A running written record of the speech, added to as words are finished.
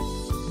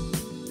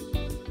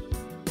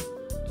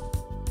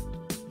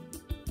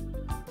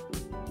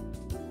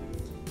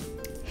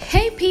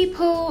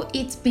people,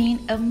 it's been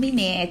a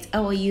minute.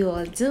 How are you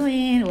all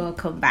doing?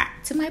 Welcome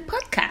back to my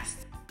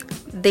podcast.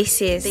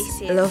 This is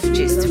Love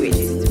Gist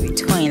with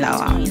Toyin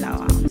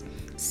Lawal.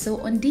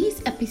 So on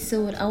this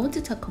episode, I want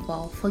to talk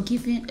about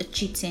forgiving a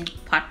cheating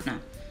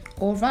partner.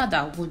 Or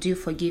rather, would you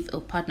forgive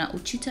a partner who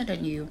cheated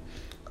on you?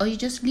 Or you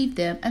just leave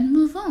them and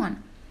move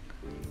on?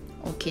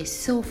 Okay,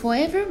 so for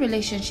every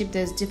relationship,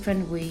 there's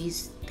different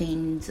ways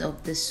things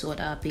of this sort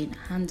are being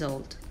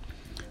handled.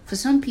 For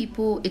some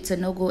people, it's a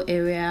no-go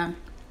area.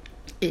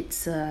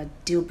 It's a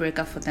deal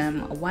breaker for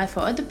them. Why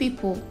for other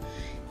people,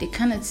 they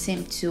cannot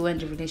seem to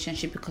end the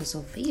relationship because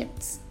of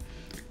it.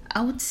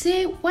 I would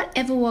say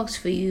whatever works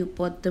for you,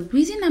 but the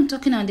reason I'm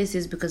talking on this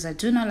is because I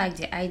do not like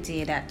the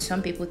idea that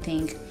some people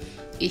think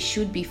it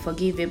should be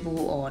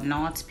forgivable or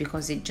not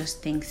because it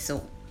just thinks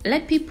so.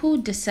 Let people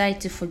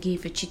decide to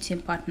forgive a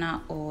cheating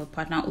partner or a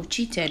partner who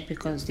cheated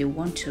because they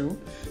want to,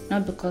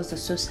 not because the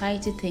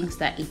society thinks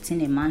that it's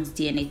in a man's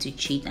DNA to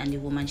cheat and the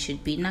woman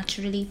should be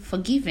naturally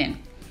forgiven.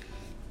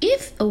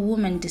 If a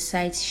woman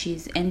decides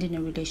she's ending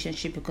a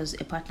relationship because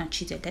a partner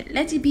cheated, then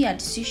let it be her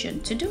decision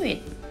to do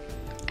it.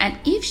 And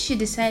if she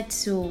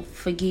decides to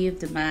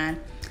forgive the man,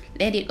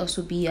 let it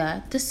also be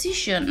her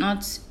decision,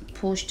 not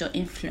pushed or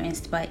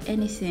influenced by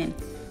anything.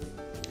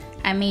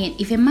 I mean,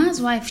 if a man's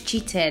wife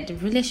cheated, the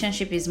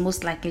relationship is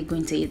most likely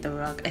going to hit the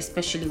rock,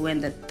 especially when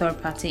the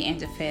third party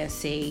interferes,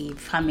 say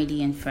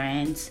family and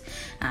friends,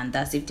 and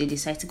that's if they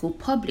decide to go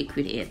public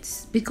with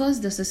it,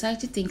 because the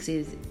society thinks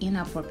it's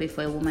inappropriate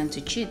for a woman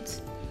to cheat.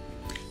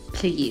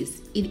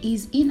 Please, it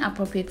is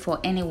inappropriate for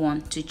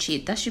anyone to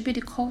cheat. That should be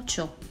the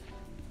culture.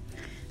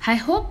 I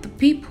hope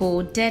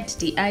people dead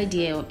the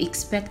idea of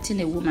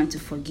expecting a woman to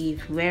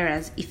forgive,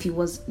 whereas if it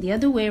was the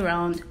other way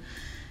around,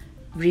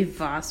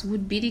 reverse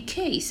would be the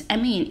case. I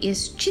mean,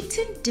 is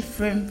cheating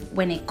different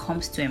when it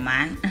comes to a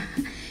man?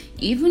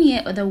 You even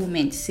hear other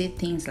women say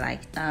things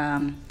like,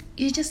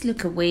 you just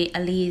look away,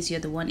 at least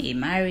you're the one he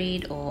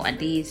married, or at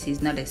least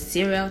he's not a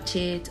serial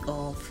cheat,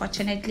 or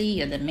fortunately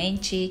you're the main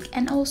chick,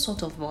 and all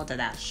sort of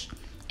balderdash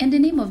in the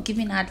name of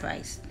giving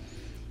advice.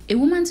 A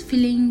woman's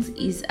feelings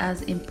is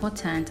as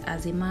important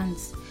as a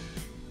man's.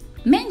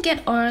 Men get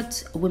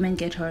hurt, women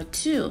get hurt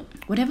too.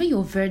 Whatever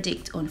your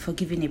verdict on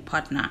forgiving a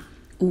partner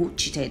who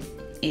cheated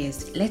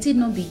is, let it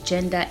not be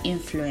gender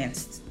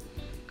influenced.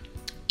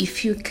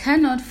 If you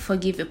cannot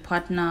forgive a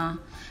partner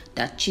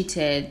that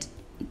cheated,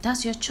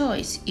 that's your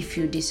choice. If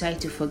you decide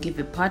to forgive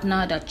a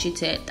partner that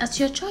cheated, that's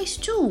your choice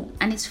too,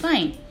 and it's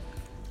fine.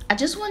 I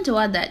just want to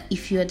add that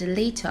if you're the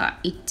latter,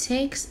 it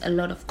takes a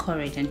lot of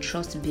courage and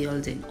trust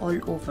building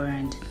all over,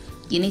 and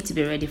you need to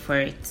be ready for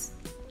it.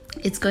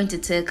 It's going to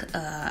take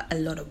a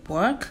lot of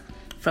work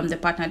from the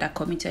partner that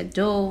committed,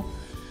 though.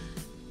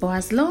 But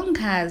as long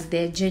as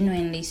they're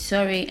genuinely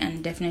sorry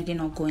and definitely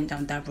not going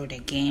down that road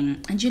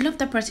again, and you love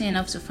the person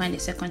enough to find a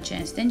second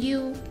chance, then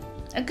you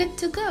are good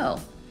to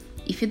go.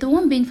 If you're the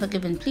one being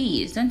forgiven,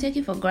 please don't take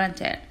it for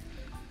granted.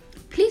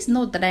 Please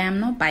note that I am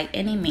not by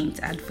any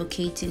means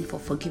advocating for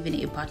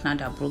forgiving a partner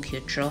that broke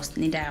your trust,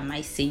 neither am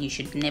I saying you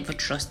should never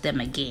trust them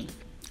again.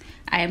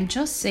 I am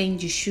just saying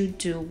you should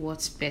do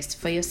what's best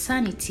for your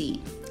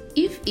sanity.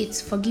 If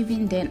it's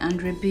forgiving then and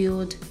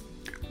rebuild,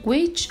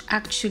 which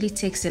actually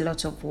takes a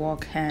lot of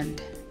work and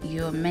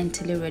you're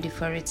mentally ready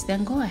for it,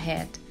 then go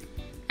ahead.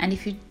 And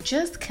if you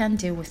just can't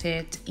deal with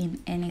it in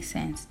any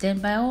sense, then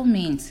by all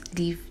means,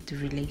 leave the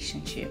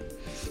relationship.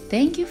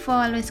 Thank you for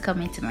always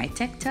coming to my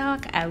Tech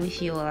Talk. I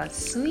wish you all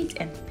sweet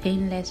and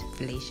painless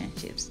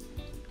relationships.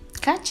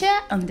 Catch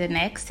ya on the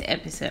next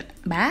episode.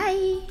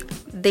 Bye.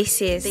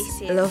 This is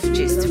Love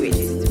Gist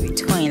with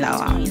Toyin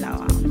Lawal.